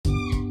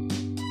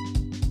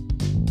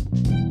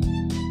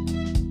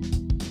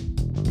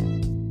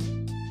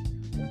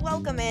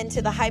Welcome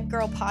into the Hype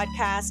Girl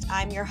podcast.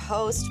 I'm your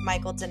host,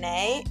 Michael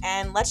Danae,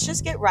 and let's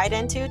just get right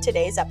into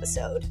today's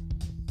episode.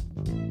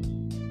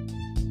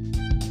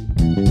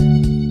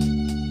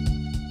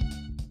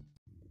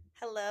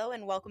 Hello,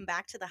 and welcome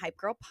back to the Hype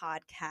Girl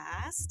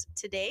podcast.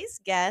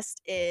 Today's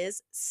guest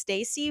is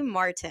Staci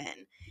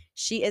Martin.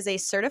 She is a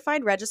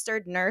certified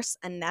registered nurse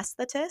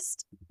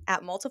anesthetist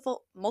at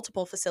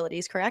multiple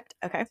facilities, correct?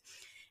 Okay.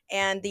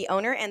 And the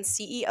owner and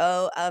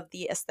CEO of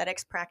the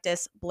aesthetics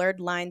practice Blurred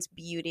Lines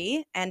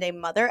Beauty, and a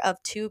mother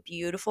of two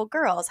beautiful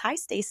girls. Hi,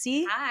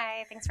 Staci.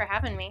 Hi, thanks for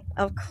having me.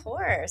 Of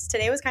course.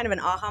 Today was kind of an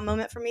aha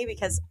moment for me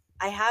because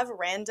I have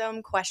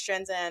random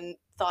questions and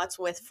thoughts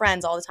with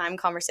friends all the time,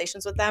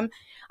 conversations with them.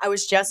 I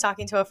was just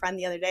talking to a friend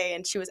the other day,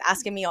 and she was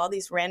asking me all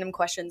these random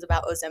questions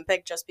about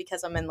Ozympic just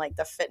because I'm in like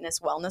the fitness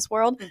wellness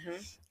world.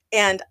 Mm-hmm.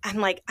 And I'm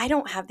like, I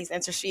don't have these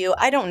answers for you.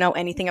 I don't know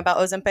anything about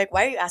Ozympic.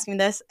 Why are you asking me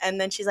this? And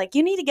then she's like,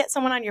 you need to get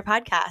someone on your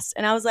podcast.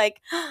 And I was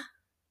like,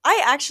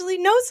 I actually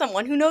know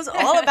someone who knows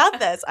all about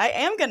this. I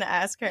am going to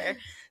ask her.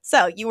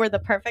 So you were the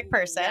perfect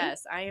person.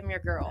 Yes, I am your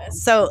girl.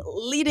 So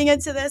leading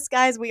into this,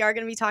 guys, we are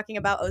going to be talking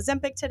about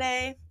Ozympic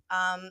today.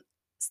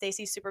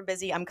 Staci's super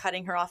busy. I'm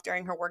cutting her off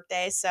during her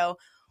workday. So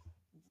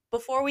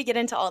before we get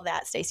into all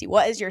that, Staci,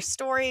 what is your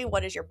story?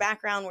 What is your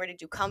background? Where did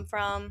you come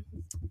from?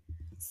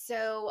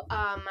 So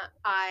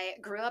I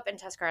grew up in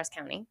Tuscarawas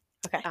County.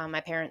 Okay.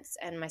 My parents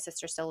and my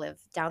sister still live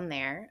down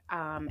there.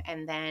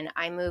 And then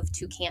I moved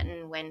to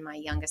Canton when my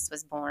youngest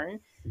was born.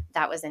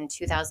 That was in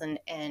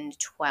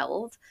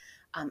 2012.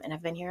 And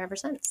I've been here ever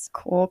since.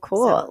 Cool.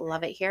 So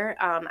love it here.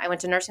 I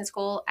went to nursing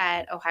school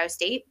at Ohio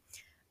State.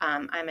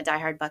 I'm a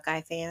diehard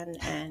Buckeye fan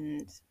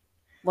and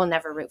will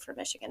never root for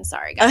Michigan.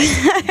 Sorry, guys.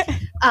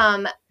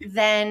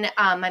 Then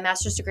my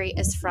master's degree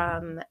is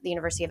from the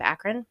University of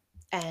Akron.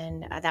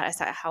 And that is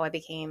how I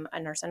became a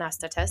nurse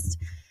anesthetist.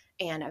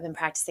 And I've been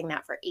practicing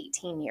that for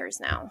 18 years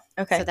now.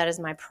 Okay. So that is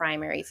my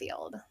primary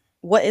field.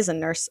 What is a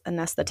nurse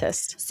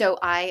anesthetist? So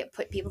I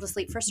put people to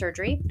sleep for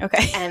surgery.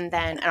 Okay. And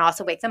then I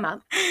also wake them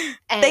up.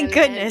 And Thank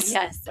goodness.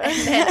 Yes.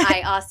 And then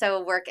I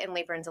also work in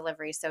labor and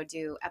delivery. So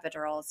do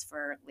epidurals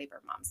for labor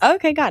moms.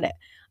 Okay, got it.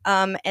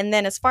 And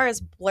then as far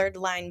as Blurred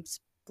Lines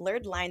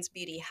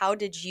Beauty, how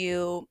did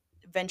you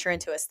venture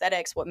into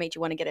aesthetics? What made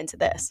you want to get into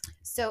this?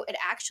 So it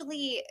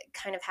actually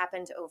kind of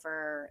happened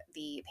over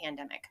the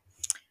pandemic.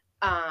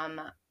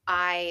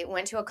 I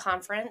went to a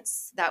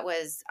conference that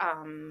was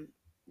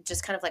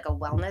just kind of like a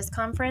wellness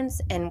conference.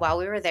 And while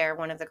we were there,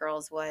 one of the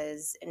girls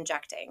was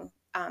injecting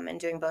and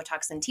doing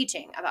Botox and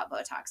teaching about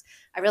Botox.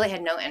 I really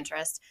had no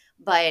interest,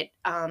 but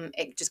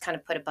it just kind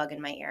of put a bug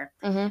in my ear.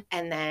 Mm-hmm.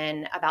 And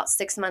then about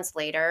 6 months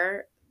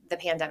later, the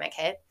pandemic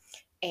hit.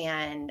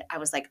 And I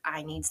was like,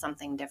 I need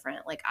something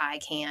different. Like, I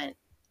can't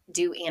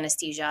do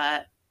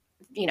anesthesia,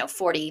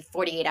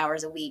 48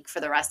 hours a week for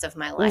the rest of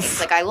my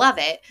life. Like, I love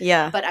it,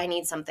 but I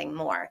need something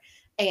more.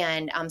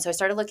 And so I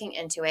started looking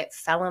into it,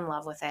 fell in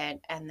love with it,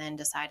 and then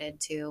decided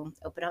to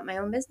open up my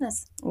own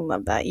business.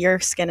 Love that. Your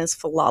skin is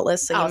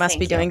flawless, so you must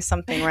be doing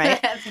something right.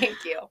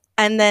 Thank you.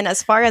 And then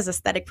as far as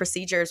aesthetic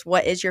procedures,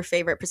 what is your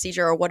favorite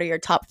procedure, or what are your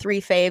top 3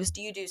 faves?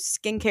 Do you do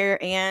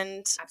skincare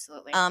and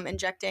absolutely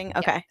injecting?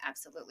 Okay. Yep,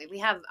 absolutely. We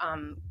have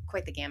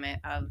quite the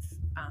gamut of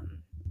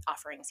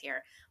offerings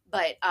here.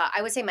 But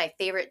I would say my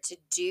favorite to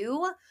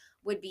do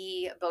would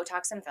be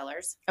Botox and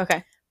fillers.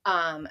 Okay.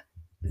 But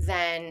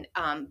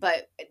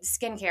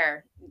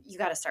skincare, you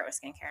got to start with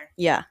skincare.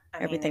 Yeah.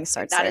 Everything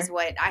starts there. That is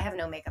what I have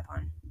no makeup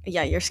on.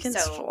 Yeah, your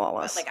skin's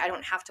flawless. Like, I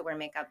don't have to wear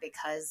makeup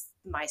because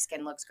my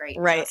skin looks great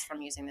just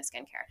from using the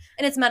skincare.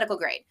 And it's medical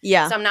grade.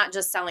 Yeah. So I'm not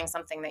just selling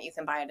something that you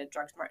can buy at a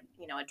drug mart,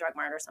 a drug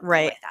mart or something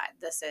like that.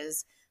 This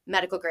is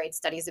medical grade.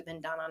 Studies have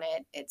been done on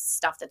it. It's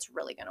stuff that's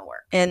really going to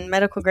work. And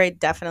medical grade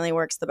definitely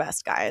works the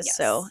best, guys. Yes,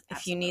 so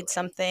if you need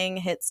something,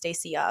 hit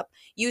Staci up.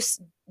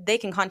 They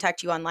can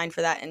contact you online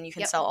for that, and you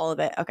can sell all of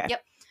it. Okay.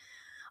 Yep.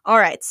 All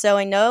right. So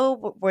I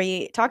know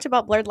we talked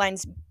about Blurred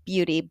Lines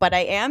Beauty, but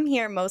I am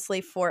here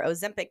mostly for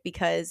Ozympic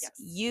because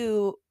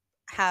you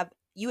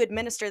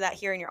administer that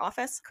here in your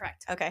office?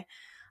 Correct. Okay.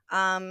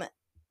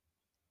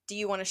 Do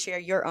you want to share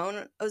your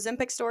own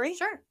Ozympic story?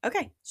 Sure.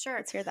 Okay. Sure.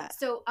 Let's hear that.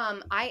 So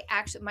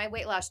my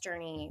weight loss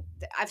journey,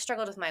 I've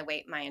struggled with my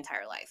weight my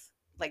entire life.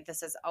 Like,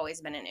 this has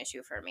always been an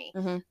issue for me.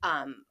 Mm-hmm.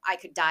 I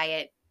could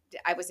diet.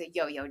 I was a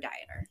yo-yo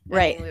dieter.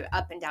 Right. We were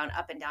up and down,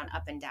 up and down,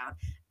 up and down.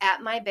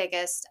 At my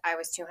biggest, I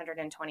was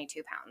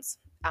 222 pounds.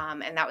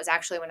 And that was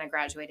actually when I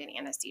graduated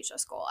anesthesia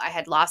school. I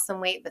had lost some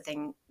weight, but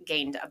then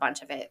gained a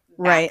bunch of it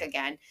back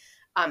again.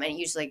 And it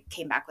usually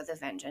came back with a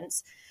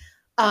vengeance.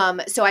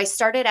 So I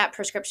started at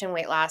prescription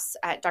weight loss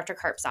at Dr.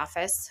 Karp's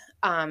office,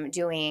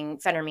 doing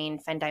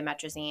phentermine,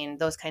 phendimetrazine,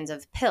 those kinds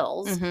of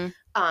pills.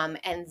 Mm-hmm.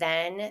 And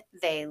then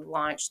they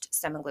launched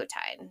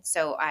semaglutide.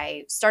 So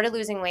I started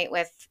losing weight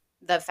with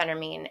the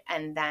phentermine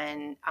and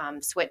then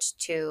switched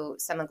to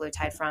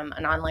semaglutide from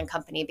an online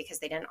company because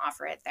they didn't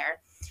offer it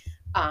there,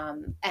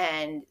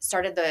 and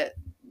started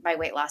my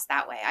weight loss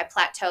that way. I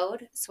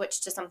plateaued,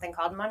 switched to something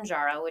called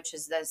Mounjaro, which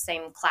is the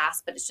same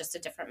class, but it's just a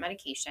different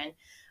medication.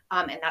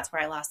 And that's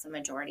where I lost the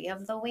majority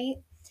of the weight.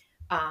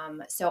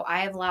 So I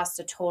have lost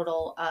a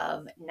total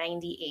of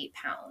 98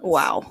 pounds.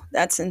 Wow,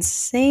 that's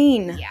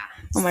insane. Yeah.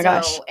 Oh my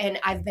gosh. And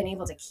I've been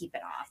able to keep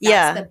it off. That's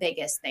Yeah. the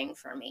biggest thing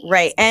for me.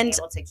 Right. Being And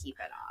able to keep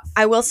it off.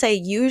 I will say,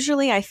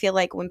 usually I feel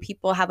like when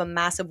people have a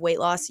massive weight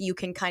loss, you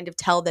can kind of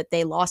tell that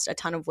they lost a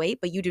ton of weight,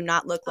 but you do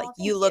not look like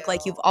you look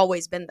like you've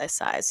always been this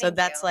size. So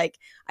that's like,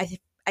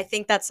 I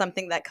think that's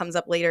something that comes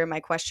up later in my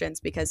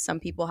questions, because some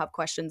people have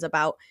questions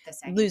about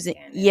losing,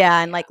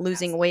 and like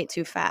losing weight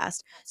too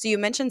fast. So you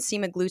mentioned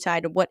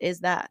semaglutide. What is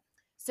that?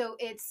 So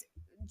it's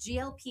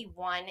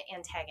GLP-1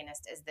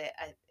 antagonist is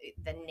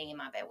the name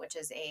of it, which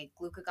is a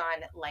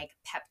glucagon-like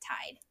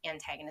peptide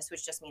antagonist,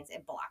 which just means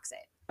it blocks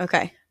it.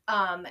 Okay.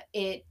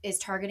 It is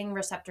targeting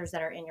receptors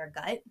that are in your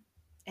gut,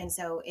 and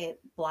so it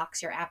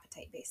blocks your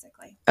appetite,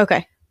 basically.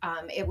 Okay.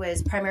 It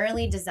was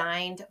primarily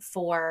designed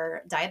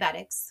for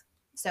diabetics.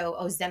 So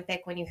Ozympic,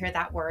 when you hear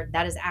that word,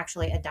 that is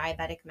actually a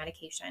diabetic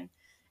medication.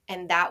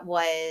 And that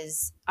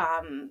was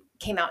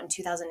came out in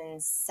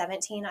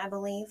 2017, I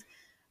believe.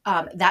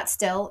 That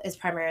still is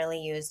primarily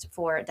used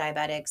for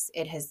diabetics.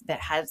 It has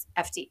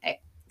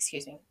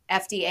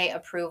FDA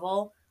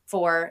approval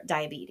for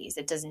diabetes.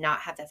 It does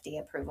not have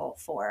FDA approval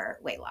for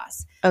weight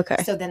loss. Okay.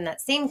 So then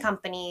that same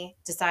company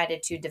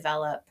decided to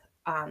develop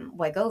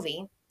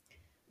Wegovy,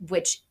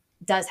 which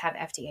does have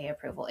FDA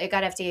approval. It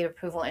got FDA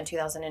approval in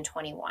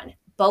 2021.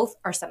 Both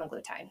are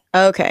semaglutide.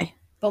 Okay.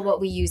 But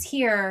what we use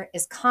here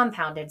is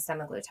compounded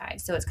semaglutide.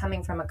 So it's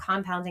coming from a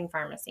compounding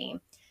pharmacy.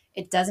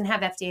 It doesn't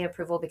have FDA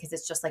approval because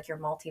it's just like your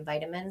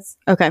multivitamins.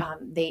 Okay.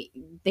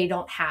 They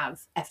don't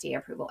have FDA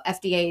approval.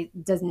 FDA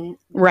doesn't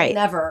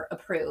never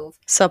approve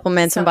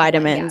supplements and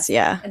vitamins.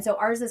 Yes. Yeah. And so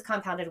ours is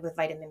compounded with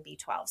vitamin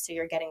B12. So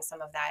you're getting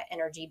some of that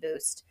energy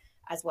boost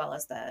as well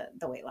as the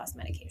weight loss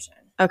medication.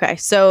 Okay.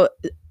 So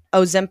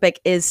Ozempic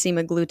is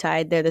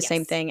semaglutide. They're the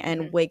same thing.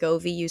 And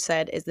Wegovy, you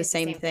said, is the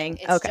same thing.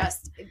 Okay.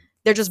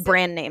 They're just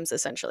brand names,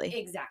 essentially.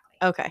 Exactly.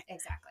 Okay.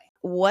 Exactly.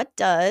 What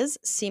does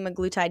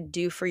semaglutide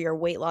do for your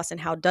weight loss, and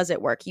how does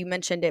it work? You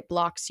mentioned it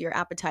blocks your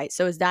appetite.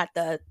 So is that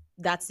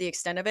that's the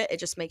extent of it? It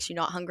just makes you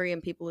not hungry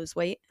and people lose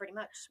weight? Pretty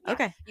much. Yeah.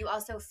 Okay. You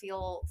also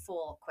feel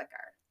full quicker.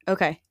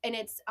 Okay. And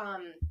it's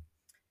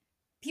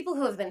people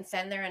who have been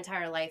thin their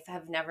entire life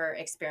have never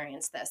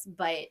experienced this,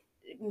 but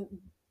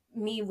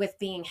me with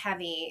being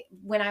heavy,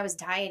 when I was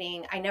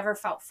dieting, I never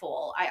felt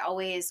full. I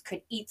always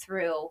could eat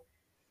through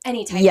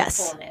any type of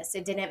fullness.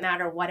 It didn't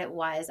matter what it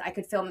was. I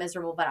could feel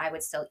miserable, but I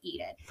would still eat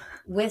it.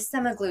 With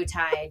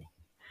semaglutide,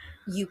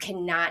 you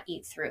cannot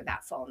eat through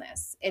that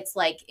fullness. It's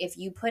like if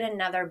you put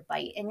another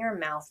bite in your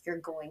mouth, you're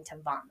going to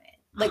vomit.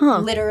 Like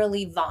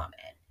literally vomit.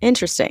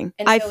 Interesting.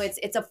 And so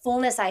it's a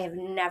fullness I have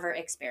never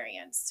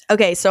experienced.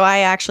 Okay, so I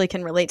actually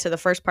can relate to the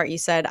first part you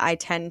said. I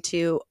tend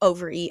to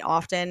overeat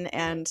often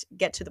and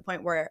get to the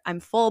point where I'm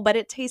full, but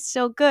it tastes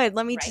so good.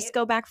 Let me just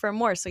go back for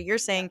more. So you're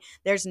saying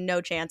there's no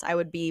chance I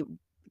would be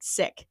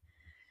sick.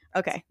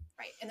 Okay.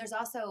 Right. And there's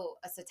also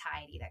a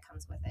satiety that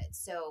comes with it.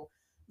 So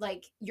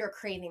like you're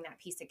craving that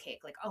piece of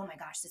cake. Like, oh my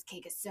gosh, this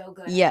cake is so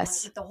good. Yes. I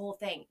want to eat the whole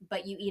thing.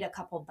 But you eat a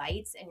couple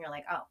bites and you're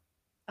like, oh,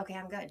 okay,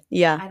 I'm good.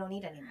 Yeah. I don't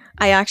need anymore.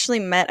 I actually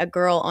met a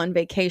girl on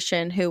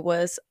vacation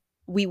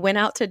we went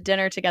out to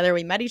dinner together.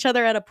 We met each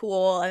other at a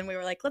pool and we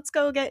were like, let's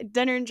go get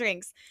dinner and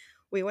drinks.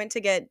 We went to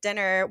get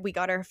dinner. We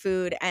got our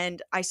food. And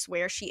I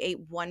swear she ate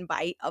one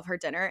bite of her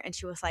dinner and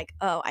she was like,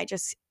 oh, I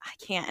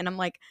can't. And I'm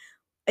like,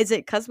 is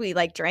it because we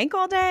like drank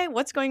all day?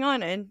 What's going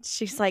on? And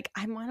she's like,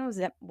 I'm on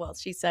Ozempic. Well,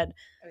 she said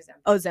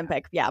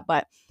Ozempic. Yeah.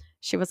 But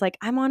she was like,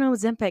 I'm on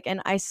Ozempic.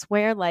 And I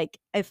swear, like,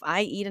 if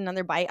I eat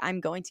another bite, I'm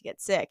going to get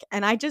sick.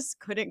 And I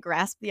just couldn't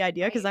grasp the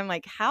idea because I'm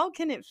like, how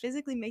can it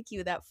physically make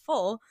you that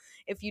full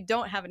if you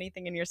don't have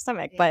anything in your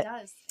stomach? But it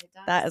does.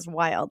 That is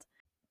wild.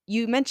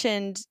 You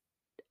mentioned,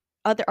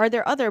 are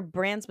there other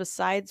brands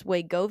besides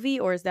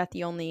Wegovy, or is that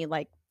the only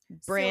like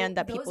brand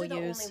that people use? Those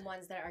are the only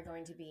ones that are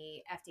going to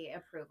be FDA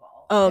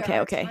approval. Oh,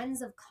 okay, there are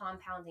tons of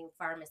compounding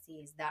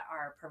pharmacies that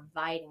are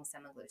providing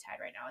semaglutide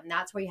right now, and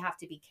that's where you have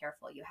to be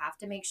careful. You have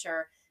to make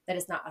sure that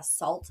it's not a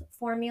salt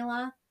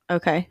formula.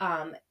 Okay.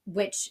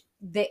 Which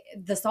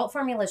the salt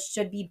formula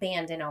should be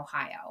banned in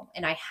Ohio,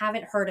 and I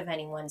haven't heard of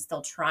anyone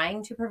still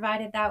trying to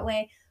provide it that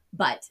way,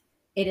 but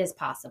it is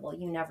possible.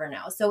 You never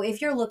know. So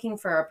if you're looking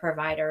for a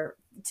provider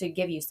to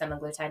give you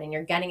semaglutide and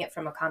you're getting it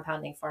from a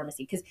compounding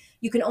pharmacy, because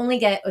you can only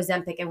get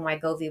Ozempic and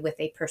Wegovy with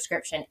a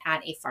prescription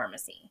at a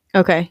pharmacy.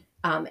 Okay.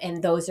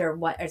 And those are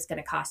what it's going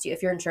to cost you.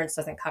 If your insurance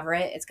doesn't cover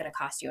it, it's going to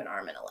cost you an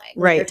arm and a leg.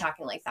 Right. You're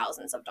talking like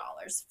thousands of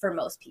dollars for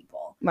most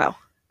people. Wow.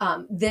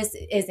 This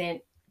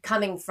isn't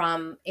coming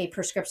from a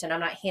prescription. I'm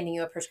not handing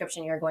you a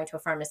prescription. You're going to a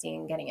pharmacy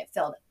and getting it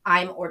filled.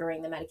 I'm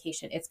ordering the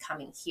medication. It's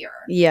coming here.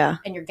 Yeah.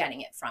 And you're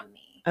getting it from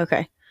me.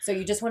 Okay. So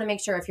you just want to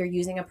make sure if you're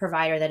using a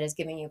provider that is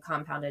giving you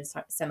compounded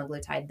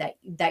semaglutide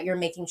that you're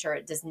making sure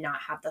it does not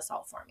have the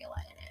salt formula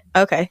in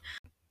it. Okay.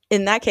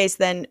 In that case,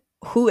 then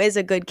who is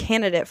a good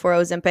candidate for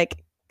Ozempic?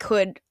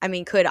 Could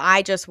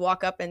I just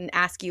walk up and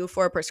ask you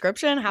for a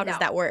prescription? How does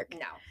that work?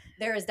 No.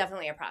 There is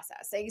definitely a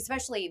process,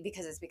 especially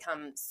because it's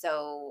become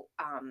so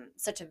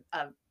such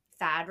a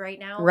fad right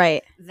now.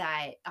 Right.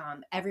 That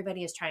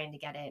everybody is trying to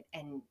get it,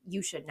 and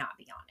you should not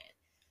be on it.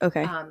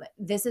 Okay.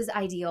 This is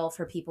ideal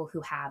for people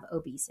who have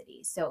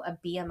obesity. So a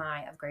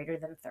BMI of greater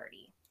than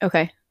 30.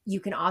 Okay. You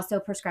can also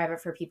prescribe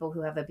it for people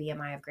who have a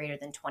BMI of greater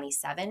than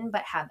 27,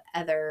 but have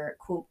other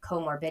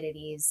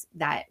comorbidities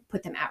that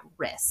put them at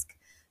risk.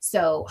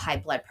 So high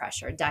blood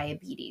pressure,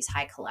 diabetes,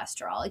 high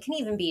cholesterol. It can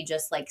even be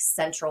just like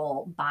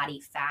central body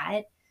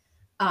fat,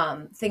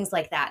 things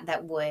like that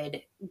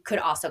could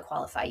also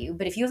qualify you.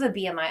 But if you have a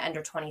BMI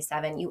under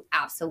 27, you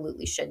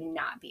absolutely should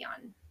not be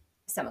on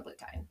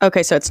semaglutide.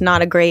 Okay, so it's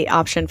not a great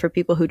option for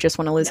people who just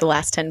want to lose the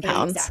last 10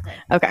 pounds. Exactly.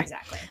 Okay.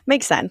 Exactly.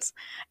 Makes sense.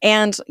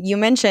 And you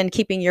mentioned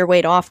keeping your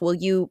weight off.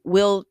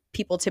 Will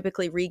people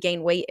typically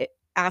regain weight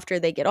after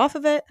they get off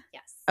of it?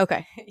 Yes.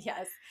 Okay.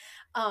 Yes.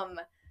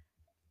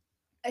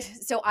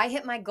 So I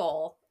hit my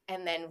goal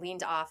and then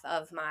weaned off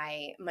of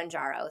my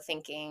Mounjaro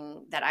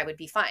thinking that I would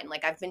be fine.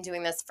 Like, I've been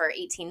doing this for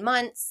 18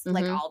 months.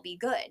 Like, I'll be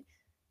good.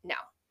 No,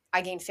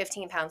 I gained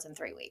 15 pounds in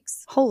 3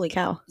 weeks. Holy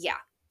cow. Yeah.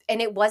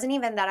 And it wasn't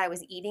even that I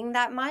was eating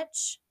that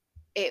much.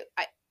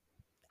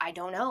 I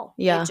don't know.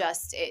 Yeah.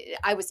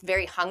 I was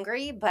very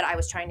hungry, but I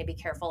was trying to be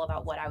careful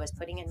about what I was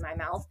putting in my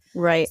mouth.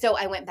 Right. So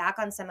I went back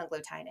on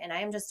semaglutide, and I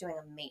am just doing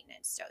a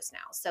maintenance dose now.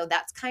 So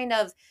that's kind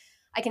of,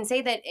 I can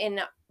say that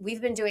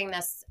we've been doing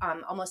this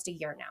almost a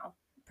year now,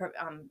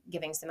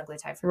 giving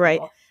semaglutide for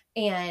people.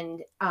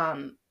 And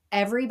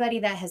everybody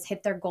that has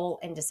hit their goal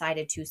and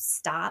decided to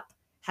stop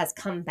has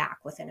come back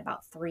within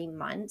about 3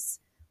 months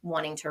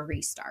wanting to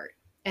restart.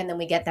 And then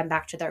we get them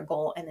back to their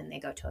goal, and then they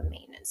go to a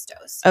maintenance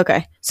dose.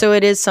 Okay. So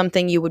it is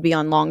something you would be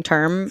on long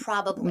term?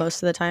 Probably.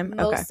 Most of the time?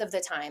 Most of the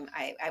time,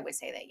 I would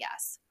say that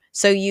yes.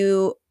 So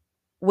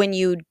when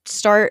you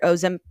start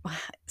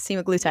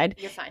semaglutide,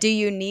 you're fine. Do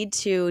you need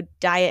to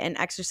diet and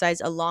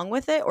exercise along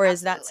with it, or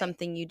is that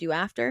something you do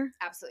after?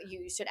 Absolutely.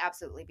 You should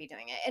absolutely be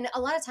doing it. And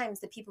a lot of times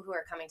the people who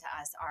are coming to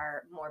us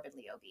are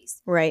morbidly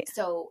obese. Right.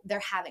 So they're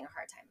having a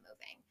hard time moving.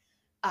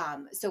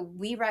 So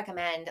we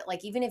recommend,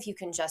 like, even if you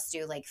can just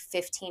do like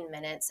 15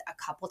 minutes a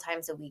couple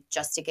times a week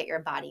just to get your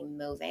body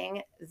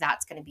moving,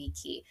 that's going to be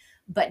key.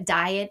 But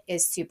diet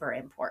is super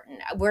important.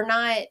 We're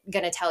not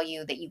going to tell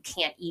you that you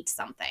can't eat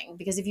something,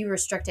 because if you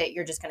restrict it,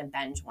 you're just going to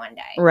binge one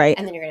day. Right.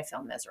 And then you're going to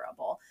feel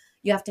miserable.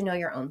 You have to know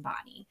your own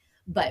body.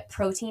 But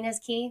protein is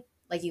key.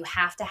 Like, you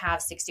have to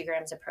have 60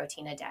 grams of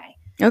protein a day.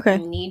 Okay.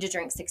 You need to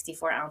drink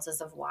 64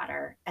 ounces of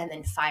water, and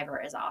then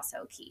fiber is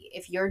also key.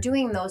 If you're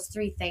doing those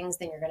 3 things,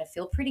 then you're going to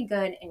feel pretty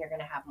good, and you're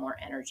going to have more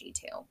energy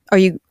too. Are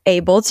you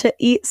able to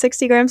eat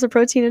 60 grams of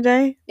protein a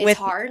day? It's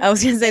hard. I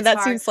was going to say it's that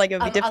hard. Seems like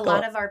it would be difficult. A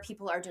lot of our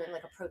people are doing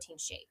like a protein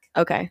shake.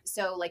 Okay.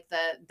 So like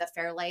the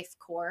Fairlife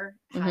Core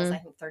has I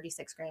think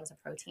 36 grams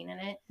of protein in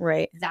it.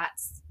 Right.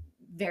 That's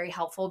very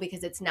helpful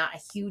because it's not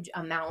a huge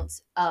amount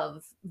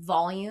of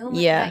volume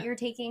Yeah. that you're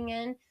taking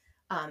in.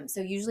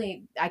 So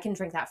usually I can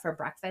drink that for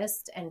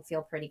breakfast and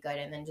feel pretty good,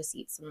 and then just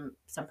eat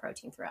some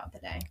protein throughout the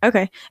day.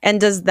 Okay.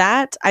 And does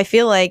that, I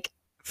feel like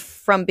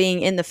from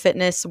being in the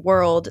fitness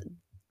world,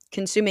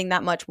 consuming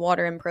that much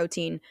water and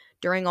protein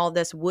during all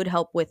this would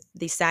help with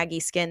the saggy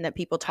skin that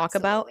people talk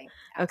about?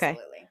 Okay.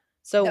 Absolutely.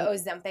 So the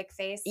Ozympic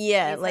face.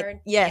 Yeah, like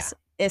heard? yes.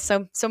 Yeah.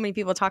 So many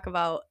people talk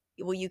about,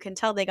 well, you can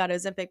tell they got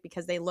Ozympic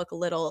because they look a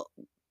little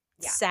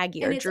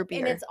saggier, droopier.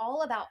 And it's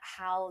all about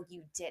how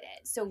you did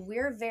it. So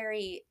we're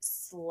very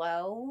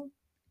slow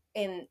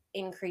in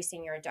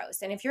increasing your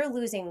dose. And if you're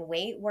losing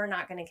weight, we're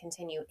not going to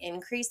continue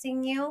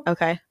increasing you.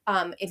 Okay.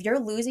 If you're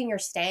losing, you're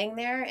staying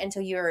there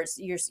until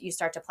you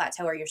start to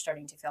plateau or you're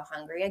starting to feel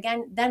hungry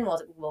again, then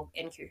we'll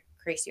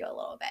increase you a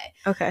little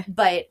bit. Okay.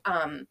 But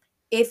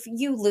if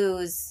you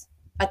lose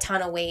a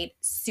ton of weight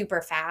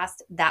super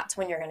fast, that's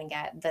when you're going to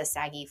get the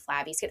saggy,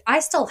 flabby skin.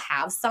 I still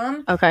have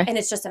some. Okay. And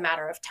it's just a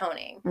matter of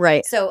toning.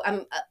 Right. So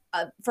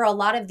for a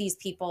lot of these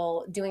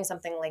people, doing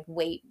something like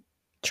weight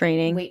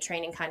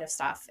training kind of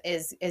stuff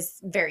is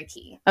very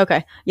key.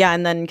 Okay. Yeah.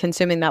 And then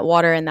consuming that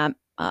water and that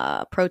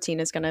protein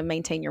is going to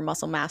maintain your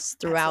muscle mass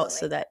throughout. Absolutely.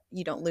 So that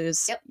you don't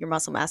lose your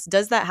muscle mass.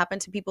 Does that happen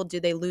to people? Do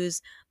they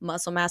lose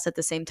muscle mass at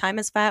the same time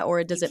as fat,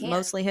 or does it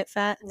mostly hit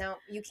fat? No,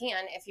 you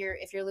can. If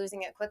you're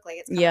losing it quickly,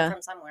 it's coming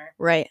from somewhere.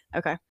 Right.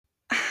 Okay.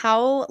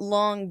 How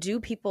long do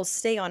people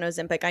stay on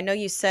Ozempic? I know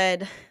you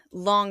said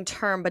long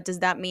term, but does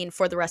that mean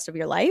for the rest of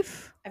your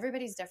life?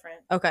 Everybody's different.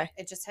 Okay.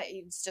 It's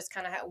just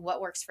kind of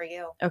what works for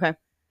you. Okay.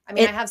 I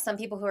mean, I have some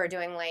people who are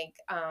doing like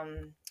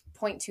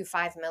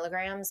 0.25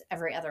 milligrams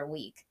every other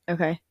week.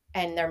 Okay.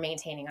 And they're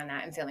maintaining on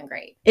that and feeling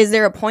great. Is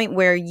there a point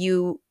where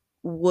you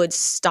would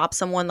stop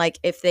someone, like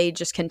if they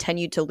just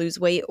continue to lose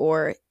weight,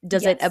 or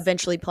does it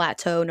eventually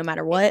plateau no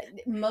matter what?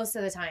 Most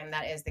of the time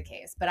that is the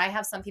case. But I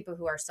have some people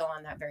who are still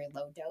on that very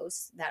low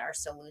dose that are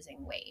still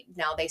losing weight.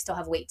 Now they still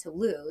have weight to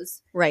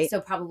lose. Right.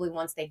 So probably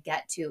once they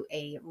get to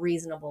a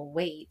reasonable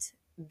weight,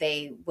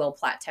 they will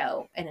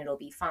plateau and it'll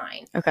be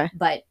fine. Okay.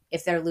 But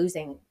if they're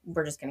losing,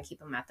 we're just going to keep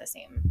them at the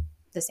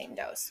same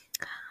dose.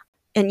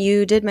 And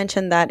you did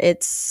mention that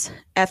it's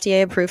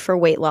FDA approved for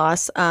weight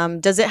loss.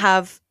 Does it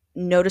have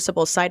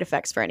noticeable side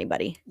effects for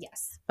anybody?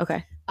 Yes.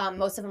 Okay.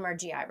 Most of them are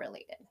GI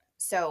related.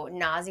 So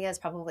nausea is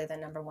probably the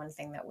number one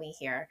thing that we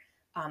hear.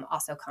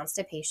 Also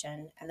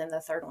constipation. And then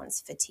the third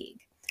one's fatigue.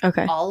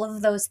 Okay. All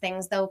of those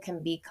things, though,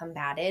 can be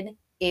combated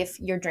if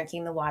you're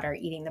drinking the water,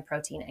 eating the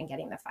protein, and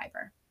getting the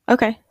fiber.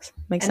 Okay.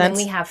 Makes sense. And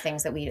then we have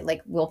things that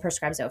we'll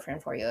prescribe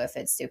Zofran for you if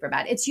it's super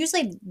bad. It's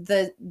usually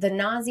the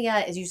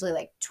nausea is usually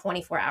like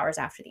 24 hours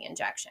after the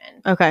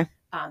injection. Okay.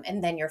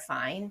 And then you're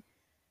fine.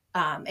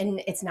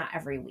 And it's not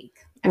every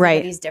week. Right.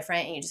 Everybody's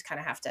different, and you just kind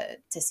of have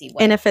to see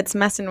what. And if it's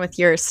messing with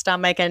your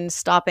stomach and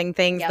stopping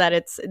things, Yep. that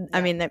it's, Yep.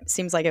 I mean, it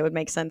seems like it would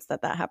make sense that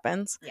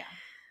happens. Yeah.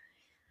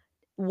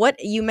 What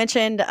you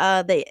mentioned,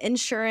 the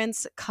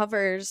insurance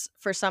covers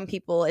for some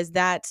people. Is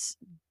that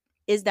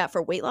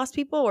for weight loss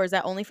people, or is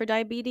that only for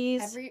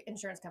diabetes? Every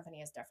insurance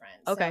company is different.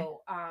 Okay. So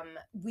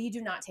we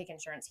do not take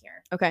insurance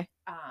here. Okay.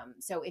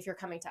 So if you're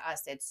coming to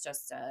us, it's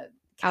just a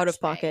out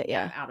of pocket,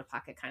 out of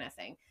pocket kind of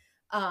thing.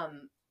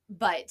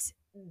 But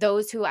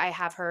those who I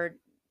have heard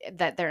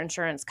that their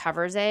insurance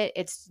covers it,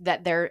 it's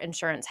that their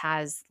insurance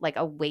has like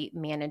a weight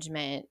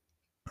management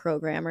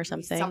program or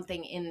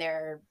something in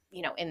their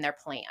in their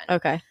plan.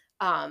 Okay.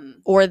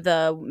 Or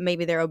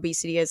maybe their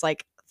obesity is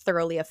like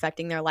thoroughly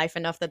affecting their life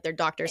enough that their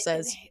doctor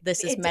says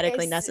this is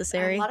medically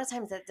necessary. A lot of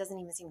times that doesn't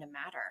even seem to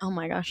matter. Oh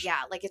my gosh.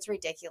 Yeah, like it's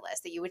ridiculous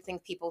that you would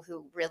think people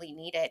who really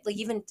need it, like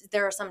even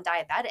there are some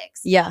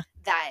diabetics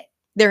that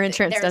their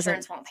insurance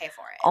won't pay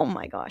for it. Oh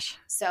my gosh.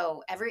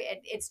 So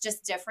it's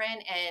just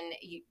different, and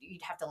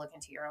you'd have to look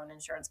into your own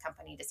insurance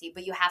company to see,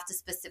 but you have to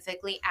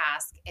specifically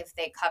ask if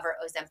they cover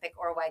Ozempic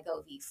or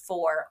Wegovy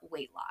for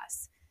weight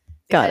loss.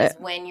 Got it.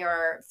 Because when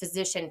your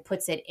physician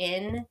puts it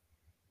in,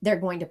 they're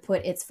going to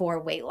put it's for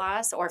weight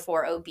loss or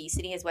for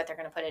obesity is what they're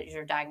going to put it as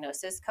your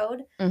diagnosis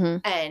code,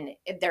 and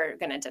they're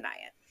going to deny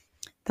it.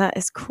 That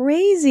is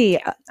crazy.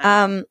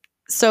 Yeah,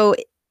 so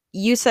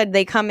you said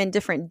they come in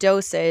different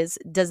doses.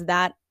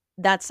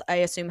 That's I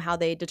assume how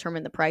they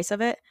determine the price of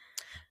it?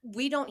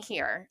 We don't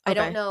hear. Okay. I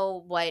don't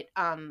know what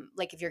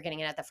like if you're getting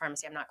it at the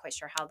pharmacy, I'm not quite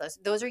sure how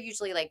those are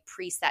usually like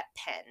preset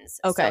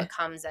pens. Okay. So it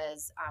comes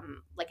as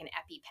like an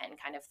EpiPen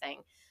kind of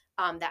thing.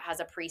 That has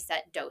a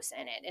preset dose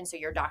in it. And so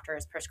your doctor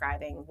is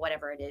prescribing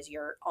whatever it is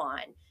you're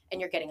on, and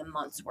you're getting a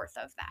month's worth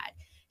of that.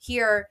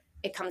 Here,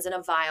 it comes in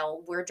a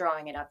vial. We're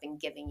drawing it up and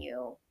giving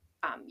you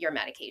your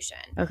medication.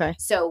 Okay.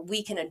 So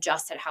we can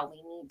adjust it how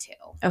we need to.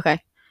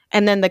 Okay.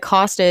 And then the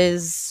cost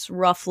is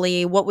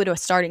roughly, what would a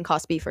starting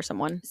cost be for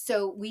someone?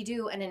 So we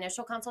do an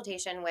initial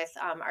consultation with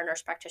our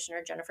nurse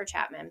practitioner, Jennifer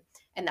Chapman,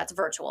 and that's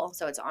virtual.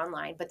 So it's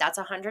online, but that's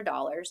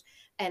 $100.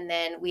 And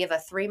then we have a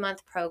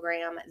 3-month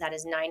program that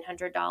is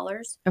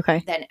 $900.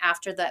 Okay. Then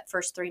after that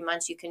first 3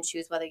 months, you can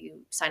choose whether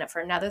you sign up for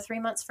another 3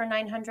 months for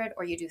 $900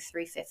 or you do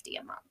 $350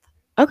 a month.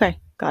 Okay.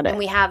 Got it. And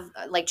we have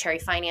like cherry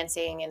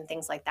financing and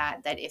things like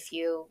that, that if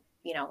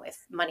if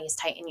money is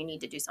tight and you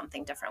need to do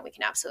something different, we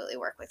can absolutely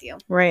work with you.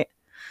 Right.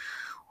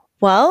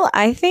 Well,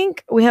 I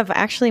think we have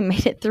actually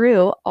made it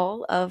through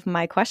all of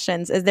my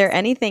questions. Is there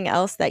anything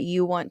else that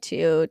you want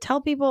to tell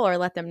people or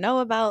let them know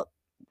about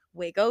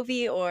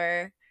Wegovy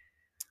or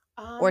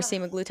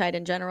semaglutide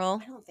in general?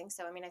 I don't think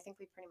so. I mean, I think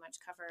we pretty much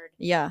covered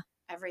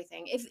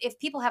everything. If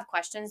people have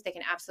questions, they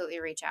can absolutely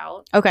reach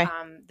out. Okay.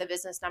 The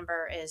business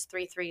number is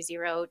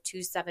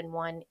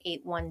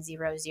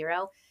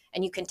 330-271-8100.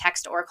 And you can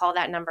text or call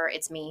that number.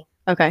 It's me.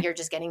 Okay. You're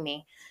just getting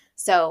me.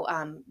 So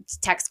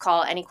text,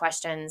 call, any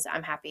questions.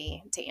 I'm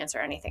happy to answer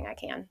anything I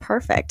can.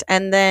 Perfect.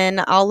 And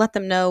then I'll let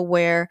them know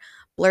where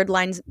Blurred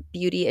Lines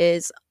Beauty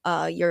is,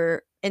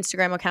 your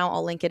Instagram account.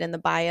 I'll link it in the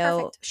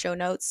bio show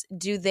notes.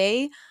 Do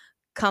they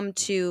come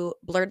to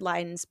Blurred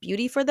Lines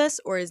Beauty for this,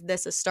 or is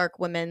this a Stark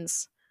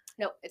Women's?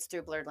 No, it's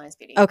through Blurred Lines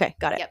Beauty. Okay,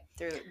 got it. Yep,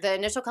 through the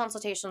initial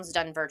consultation's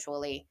done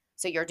virtually.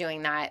 So you're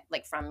doing that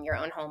like from your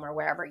own home or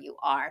wherever you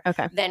are.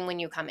 Okay. Then when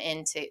you come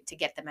in to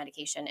get the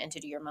medication and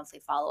to do your monthly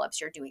follow-ups,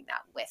 you're doing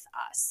that with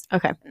us.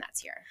 Okay. And that's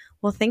here.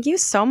 Well, thank you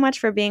so much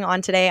for being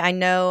on today. I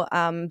know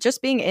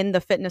just being in the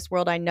fitness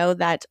world, I know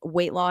that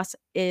weight loss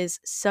is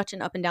such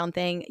an up and down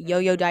thing.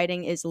 Yo-yo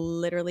dieting is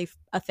literally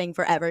a thing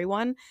for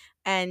everyone,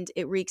 and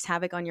it wreaks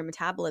havoc on your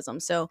metabolism.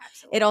 So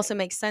Absolutely. It also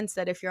makes sense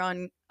that if you're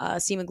on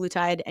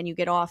semaglutide and you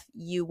get off,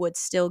 you would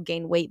still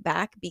gain weight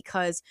back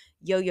because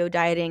yo-yo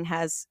dieting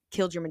has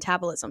killed your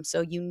metabolism.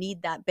 So you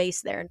need that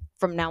base there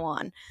from now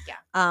on. Yeah.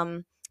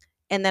 And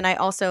then I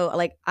also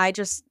I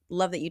just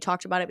love that you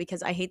talked about it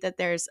because I hate that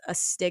there's a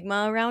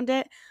stigma around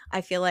it. I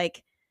feel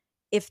like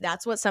if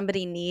that's what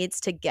somebody needs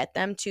to get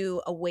them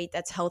to a weight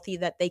that's healthy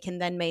that they can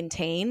then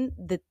maintain,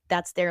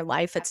 that's their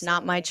life. It's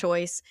not my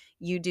choice.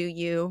 You do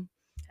you.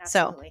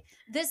 Absolutely.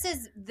 So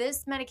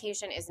this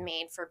medication is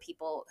made for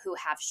people who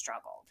have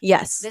struggled.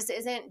 Yes. This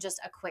isn't just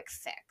a quick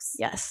fix.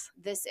 Yes.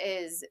 This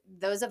is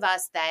those of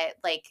us that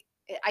I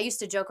used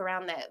to joke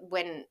around that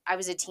when I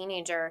was a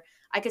teenager,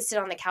 I could sit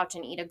on the couch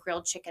and eat a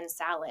grilled chicken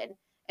salad,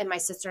 and my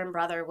sister and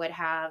brother would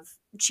have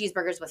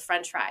cheeseburgers with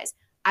French fries.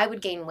 I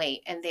would gain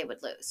weight and they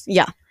would lose.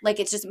 Yeah.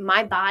 It's just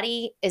my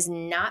body is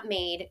not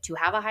made to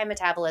have a high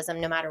metabolism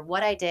no matter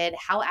what I did,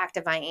 how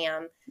active I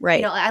am.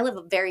 Right. I live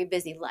a very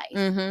busy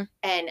life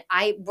and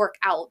I work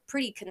out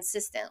pretty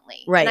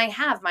consistently. Right. And I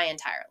have my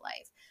entire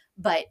life.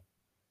 But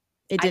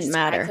it didn't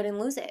matter. I couldn't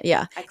lose it.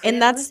 Yeah. I couldn't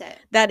lose it.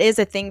 That is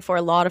a thing for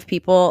a lot of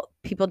people.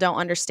 People don't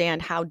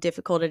understand how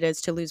difficult it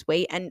is to lose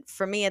weight. And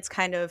for me, it's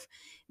kind of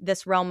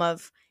this realm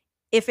of,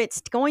 if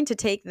it's going to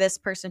take this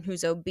person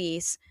who's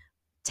obese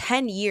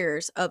 10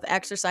 years of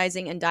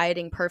exercising and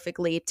dieting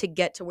perfectly to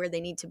get to where they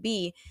need to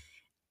be,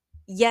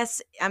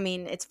 yes, I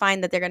mean, it's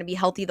fine that they're going to be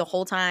healthy the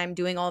whole time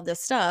doing all of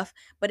this stuff,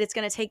 but it's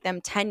going to take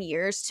them 10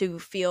 years to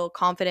feel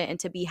confident and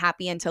to be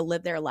happy and to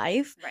live their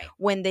life, Right.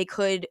 when they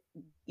could,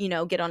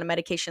 get on a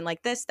medication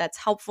like this that's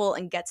helpful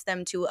and gets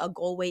them to a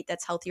goal weight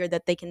that's healthier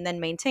that they can then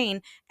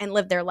maintain and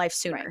live their life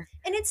sooner. Right.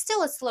 And it's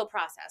still a slow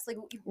process. Like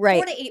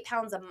 4 to 8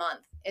 pounds a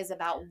month is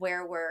about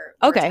where we're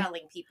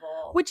telling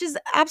people. Which is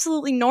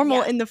absolutely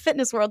normal in the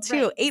fitness world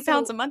too. Right. 8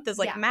 pounds a month is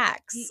like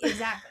max.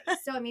 Exactly.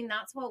 So, I mean,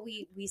 that's what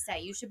we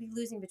say. You should be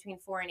losing between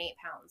 4 and 8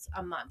 pounds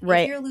a month. Right.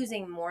 If you're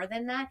losing more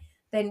than that,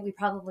 then we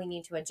probably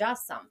need to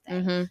adjust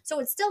something. Mm-hmm. So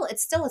it's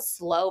still a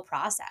slow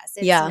process.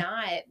 It's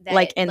not that,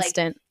 like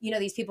instant. Like,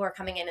 these people are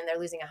coming in and they're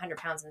losing 100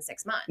 pounds in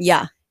 6 months.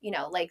 Yeah.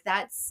 Like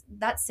that's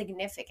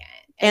significant.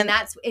 And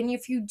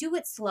if you do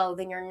it slow,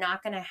 then you're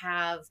not going to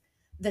have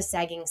the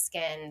sagging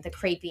skin, the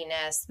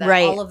crepiness,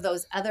 all of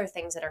those other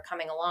things that are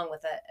coming along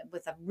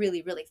with a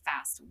really, really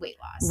fast weight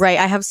loss. Right.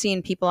 I have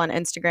seen people on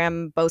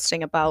Instagram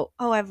boasting about,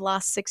 oh, I've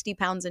lost 60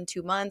 pounds in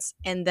 2 months.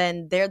 And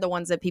then they're the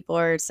ones that people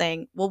are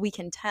saying, well, we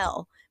can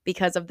tell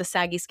because of the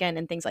saggy skin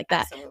and things like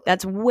that. Absolutely.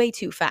 That's way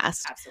too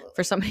fast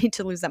for somebody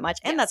to lose that much.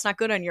 And that's not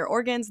good on your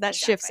organs. That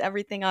shifts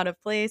everything out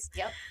of place.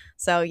 Yep.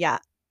 So yeah,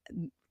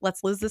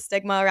 let's lose the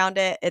stigma around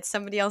it. It's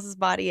somebody else's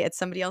body. It's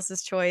somebody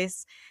else's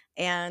choice.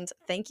 And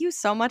thank you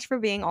so much for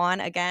being on.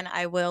 Again,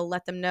 I will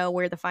let them know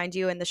where to find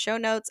you in the show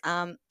notes.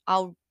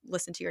 I'll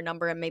listen to your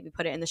number and maybe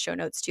put it in the show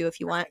notes too if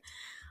you want.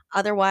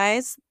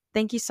 Otherwise,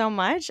 thank you so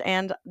much.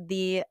 And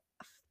the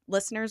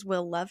listeners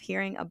will love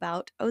hearing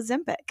about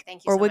Ozympic.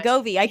 Thank you or so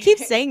Wegovy. Much. I keep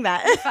saying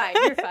that.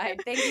 You're fine.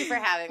 Thank you for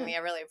having me. I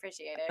really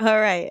appreciate it. All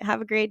right.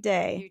 Have a great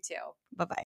day. You too. Bye-bye.